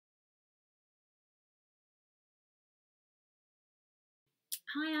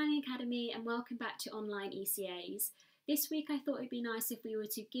Hi Annie Academy and welcome back to Online ECAs. This week I thought it'd be nice if we were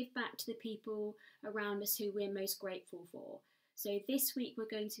to give back to the people around us who we're most grateful for. So this week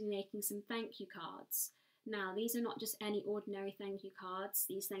we're going to be making some thank you cards. Now these are not just any ordinary thank you cards,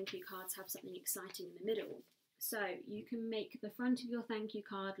 these thank you cards have something exciting in the middle. So you can make the front of your thank you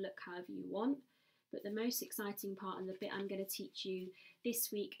card look however you want, but the most exciting part and the bit I'm going to teach you this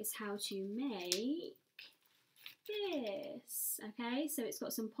week is how to make this. Okay, so it's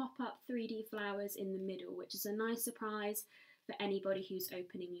got some pop-up 3D flowers in the middle, which is a nice surprise for anybody who's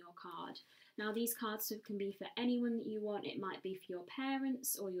opening your card. Now these cards can be for anyone that you want. It might be for your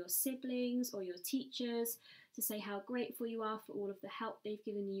parents or your siblings or your teachers to say how grateful you are for all of the help they've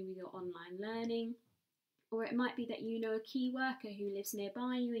given you with your online learning. Or it might be that you know a key worker who lives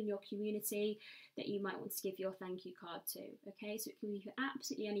nearby you in your community that you might want to give your thank you card to. Okay, so it can be for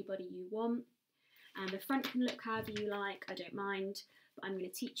absolutely anybody you want. And the front can look however you like, I don't mind, but I'm going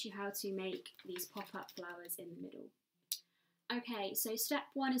to teach you how to make these pop-up flowers in the middle. Okay, so step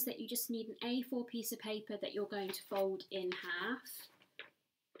one is that you just need an A4 piece of paper that you're going to fold in half.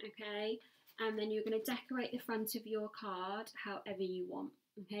 Okay, and then you're going to decorate the front of your card however you want.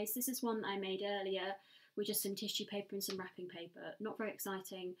 Okay, so this is one that I made earlier with just some tissue paper and some wrapping paper. Not very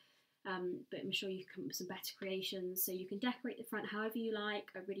exciting, but I'm sure you can come up with some better creations. So you can decorate the front however you like,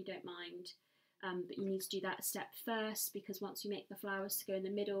 I really don't mind. But you need to do that a step first, because once you make the flowers to go in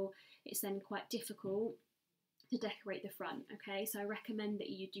the middle, it's then quite difficult to decorate the front. Okay, so I recommend that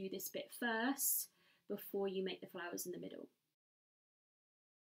you do this bit first before you make the flowers in the middle.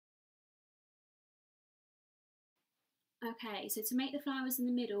 Okay, so to make the flowers in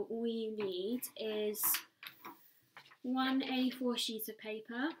the middle, all you need is one A4 sheet of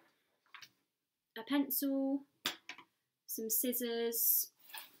paper, a pencil, some scissors,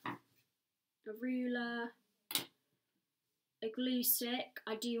 a ruler, a glue stick.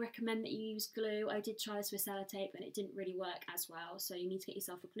 I do recommend that you use glue. I did try this with sellotape and it didn't really work as well, so you need to get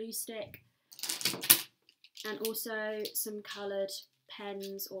yourself a glue stick, and also some coloured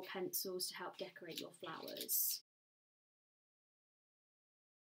pens or pencils to help decorate your flowers.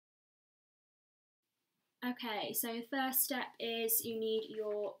 Okay, so the first step is you need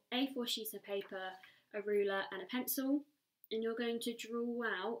your A4 sheet of paper, a ruler and a pencil, and you're going to draw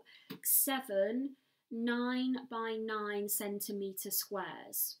out 7 9 by 9 centimetre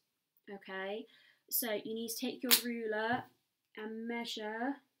squares. Okay, so you need to take your ruler and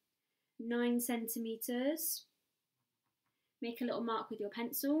measure 9 centimetres, make a little mark with your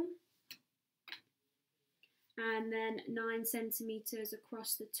pencil, and then 9 centimetres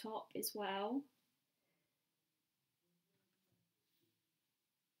across the top as well.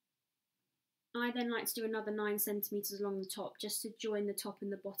 I then like to do another 9 centimetres along the top, just to join the top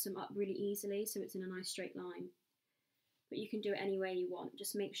and the bottom up really easily so it's in a nice straight line. But you can do it any way you want.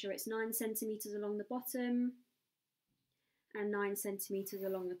 Just make sure it's 9 centimetres along the bottom and 9 centimetres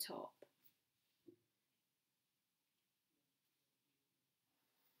along the top.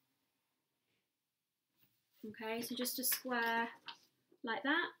 Okay, so just a square like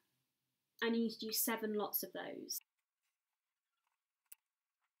that, and you need to do 7 lots of those.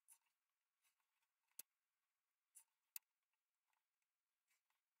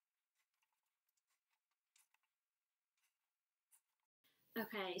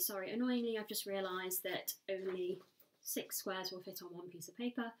 Okay, sorry, annoyingly I've just realised that only 6 squares will fit on one piece of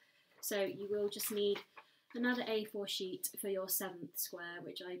paper, so you will just need another A4 sheet for your 7th square,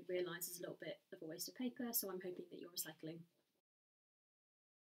 which I realise is a little bit of a waste of paper, so I'm hoping that you're recycling.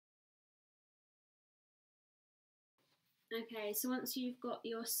 Okay, so once you've got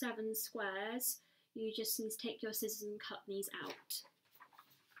your 7 squares, you just need to take your scissors and cut these out.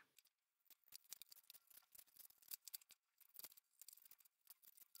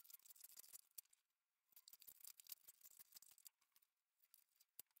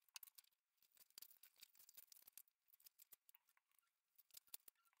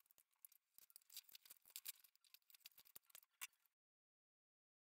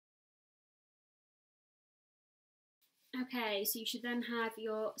 Okay, so you should then have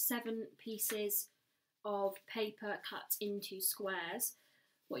your 7 pieces of paper cut into squares.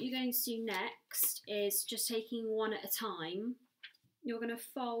 What you're going to do next is, just taking one at a time, you're going to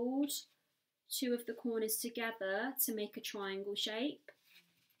fold 2 of the corners together to make a triangle shape.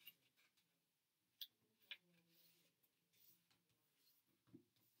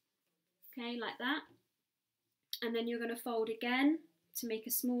 Okay, like that. And then you're going to fold again to make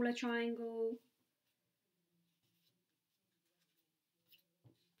a smaller triangle.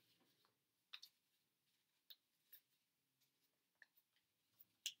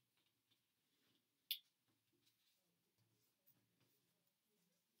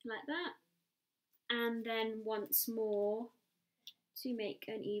 like that, and then once more to make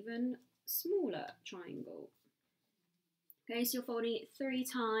an even smaller triangle. Okay, so you're folding it 3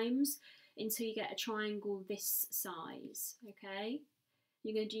 times until you get a triangle this size, okay?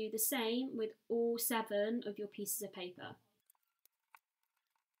 You're going to do the same with all 7 of your pieces of paper.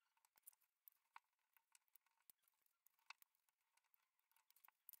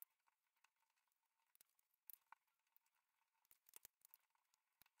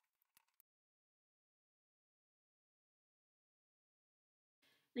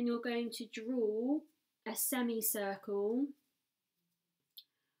 And you're going to draw a semicircle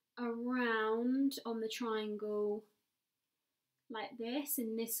around on the triangle like this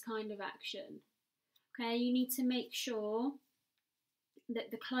in this kind of action. Okay, you need to make sure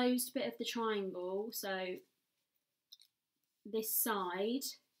that the closed bit of the triangle, so this side,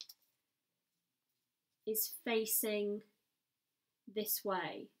 is facing this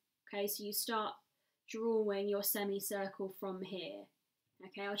way. Okay, so you start drawing your semicircle from here.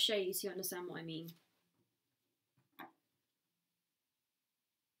 Okay, I'll show you so you understand what I mean.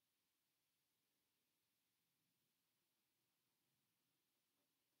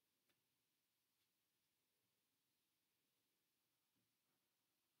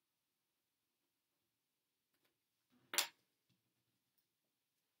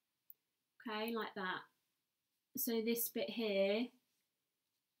 Okay, like that. So this bit here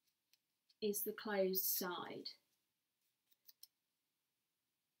is the closed side.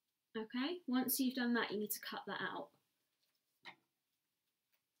 Okay, once you've done that, you need to cut that out.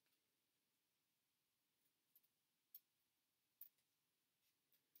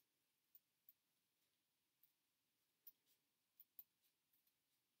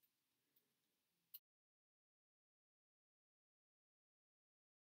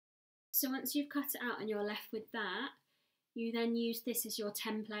 So once you've cut it out and you're left with that, you then use this as your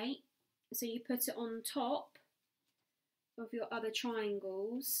template. So you put it on top of your other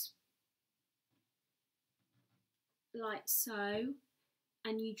triangles, like so,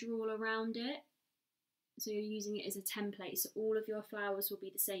 and you draw around it. So you're using it as a template, so all of your flowers will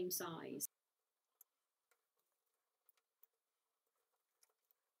be the same size.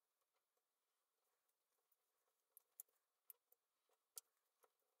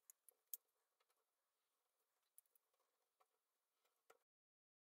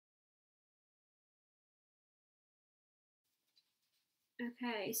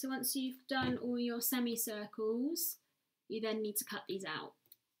 Okay, so once you've done all your semicircles, you then need to cut these out.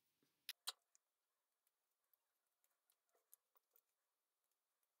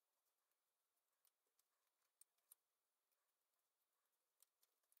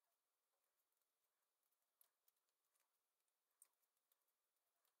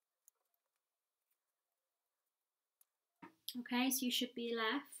 Okay, so you should be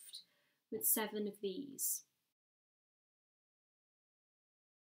left with 7 of these.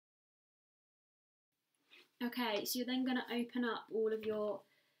 Okay, so you're then going to open up all of your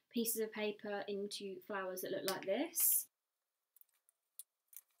pieces of paper into flowers that look like this.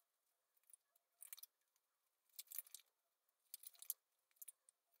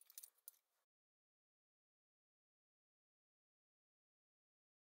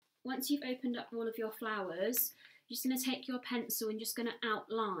 Once you've opened up all of your flowers, you're just going to take your pencil and just going to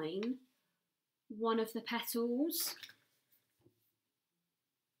outline one of the petals.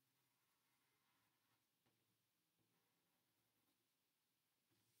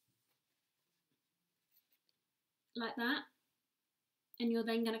 Like that. And you're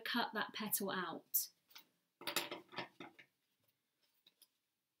then going to cut that petal out.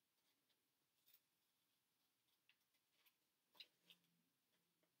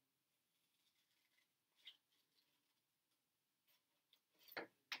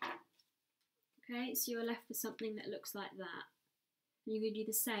 Okay, so you're left with something that looks like that. And you're going to do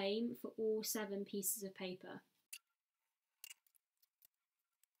the same for all 7 pieces of paper.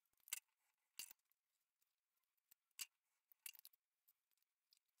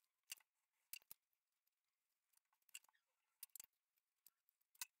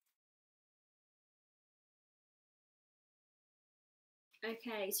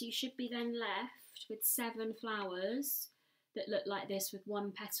 Okay, so you should be then left with 7 flowers that look like this with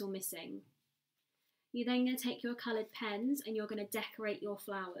 1 petal missing. You're then going to take your coloured pens and you're going to decorate your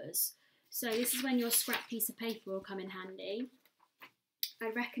flowers. So this is when your scrap piece of paper will come in handy. I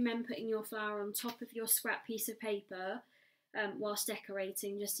recommend putting your flower on top of your scrap piece of paper whilst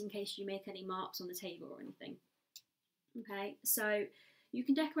decorating, just in case you make any marks on the table or anything. Okay, so you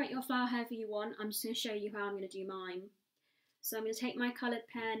can decorate your flower however you want. I'm just going to show you how I'm going to do mine. So I'm going to take my coloured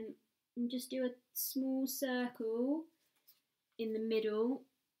pen and just do a small circle in the middle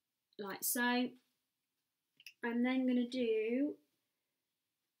like so. I'm then going to do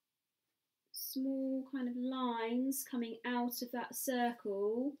small kind of lines coming out of that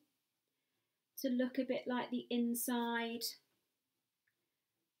circle to look a bit like the inside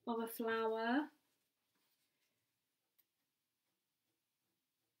of a flower.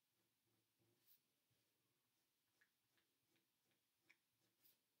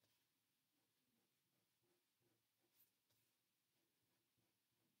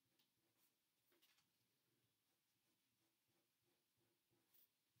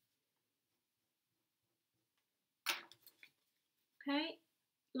 Okay,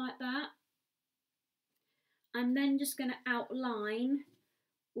 like that. I'm then just going to outline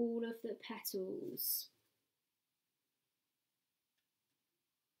all of the petals.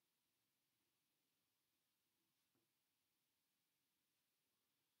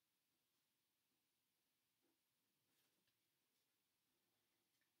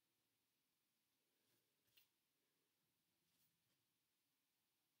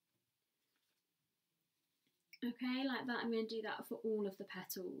 Okay, like that. I'm going to do that for all of the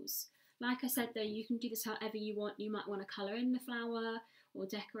petals. Like I said though, you can do this however you want. You might want to colour in the flower or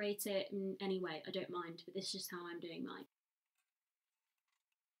decorate it in any way. I don't mind, but this is just how I'm doing mine.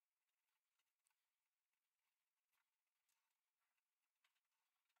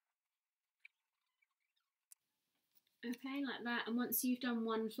 Okay, like that. And once you've done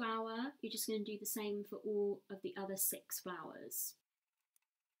one flower, you're just going to do the same for all of the other 6 flowers.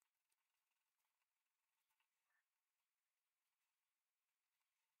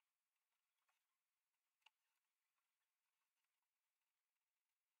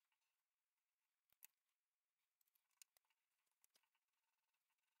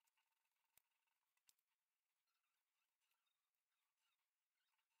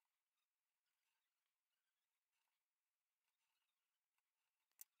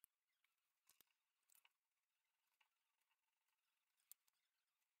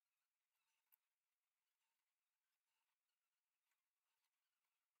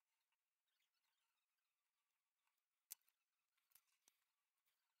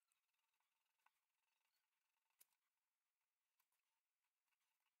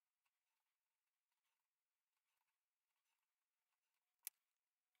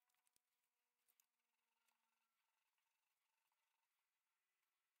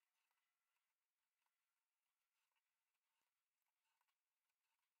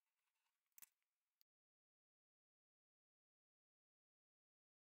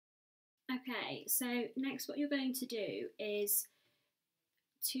 Okay, so next what you're going to do is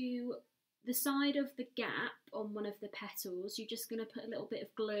to the side of the gap on one of the petals, you're just going to put a little bit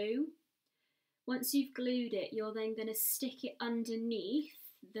of glue. Once you've glued it, you're then going to stick it underneath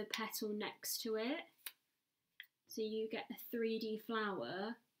the petal next to it. So you get a 3D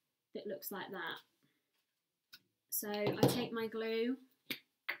flower that looks like that. So I take my glue.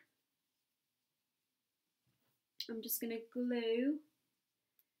 I'm just going to glue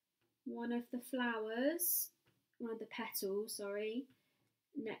one of the flowers, one of the petals, sorry,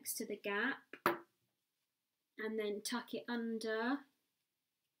 next to the gap, and then tuck it under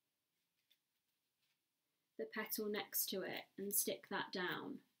the petal next to it and stick that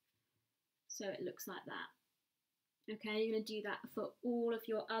down so it looks like that. Okay, you're going to do that for all of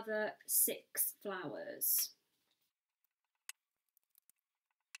your other 6 flowers.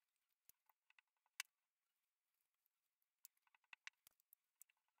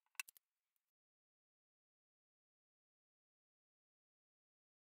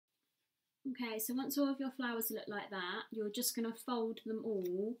 Okay, so once all of your flowers look like that, you're just going to fold them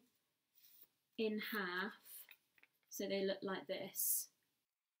all in half so they look like this.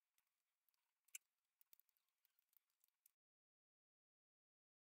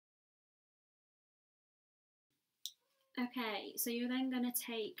 Okay, so you're then going to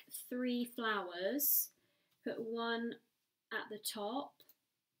take 3 flowers, put one at the top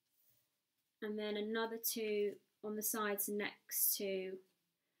and then another 2 on the sides next to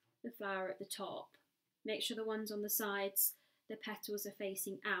the flower at the top. Make sure the ones on the sides, the petals are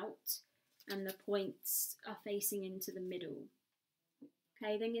facing out and the points are facing into the middle.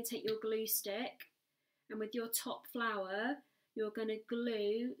 Okay, then you take your glue stick and with your top flower, you're going to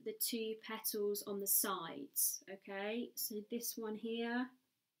glue the 2 petals on the sides. Okay, so this one here,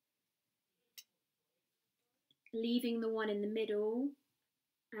 leaving the one in the middle,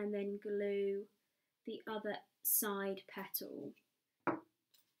 and then glue the other side petal.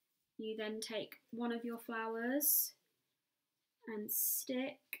 You then take one of your flowers and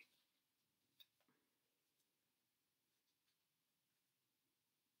stick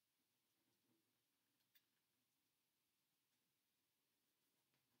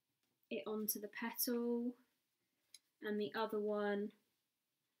it onto the petal and the other one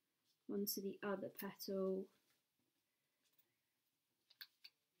onto the other petal.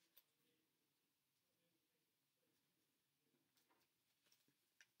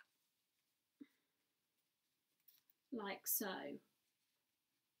 Like so.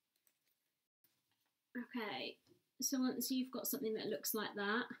 Okay, so once you've got something that looks like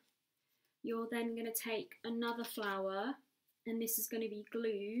that, you're then going to take another flower, and this is going to be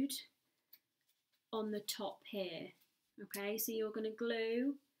glued on the top here. Okay, so you're going to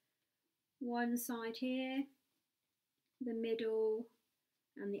glue one side here, the middle,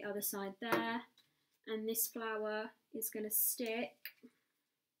 and the other side there, and this flower is going to stick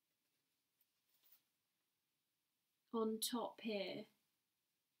on top here.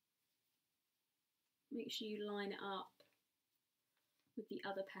 Make sure you line it up with the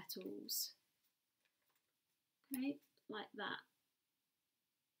other petals. Okay, like that.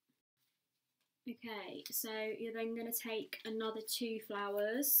 Okay, so you're then going to take another 2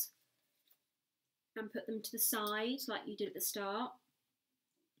 flowers and put them to the side like you did at the start.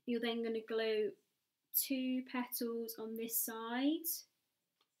 You're then going to glue 2 petals on this side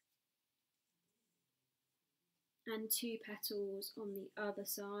and 2 petals on the other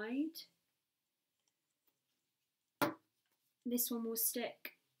side. This one will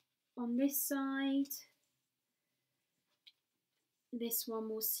stick on this side. This one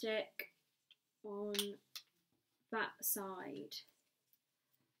will stick on that side,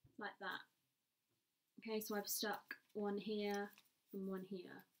 like that. Okay, so I've stuck one here and one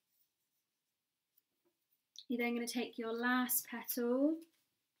here. You're then going to take your last petal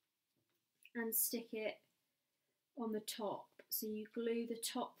and stick it on the top. So you glue the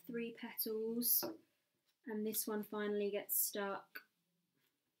top 3 petals, and this one finally gets stuck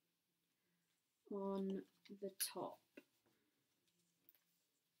on the top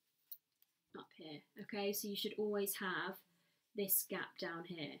up here. Okay, so you should always have this gap down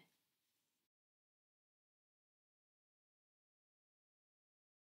here.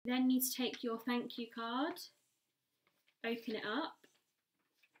 You then need to take your thank you card, open it up.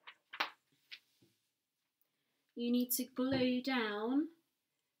 You need to glue down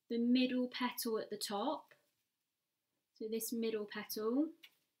the middle petal at the top. So this middle petal.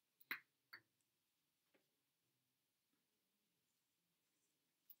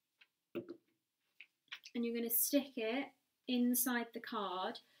 And you're going to stick it inside the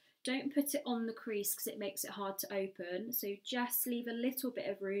card. Don't put it on the crease because it makes it hard to open. So just leave a little bit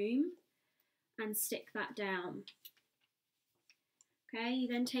of room and stick that down. Okay, you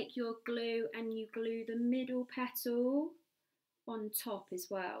then take your glue and you glue the middle petal on top as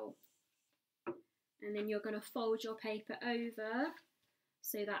well. And then you're going to fold your paper over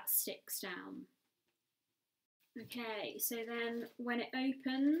so that sticks down. Okay, so then when it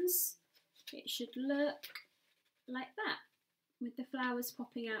opens, it should look like that, with the flowers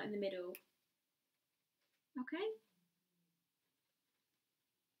popping out in the middle. Okay?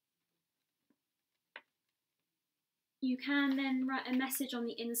 You can then write a message on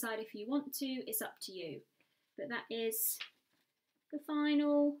the inside if you want to, it's up to you. But that is the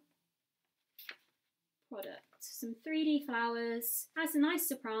final product. Some 3D flowers as a nice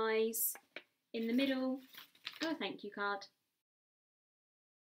surprise in the middle of a thank you card.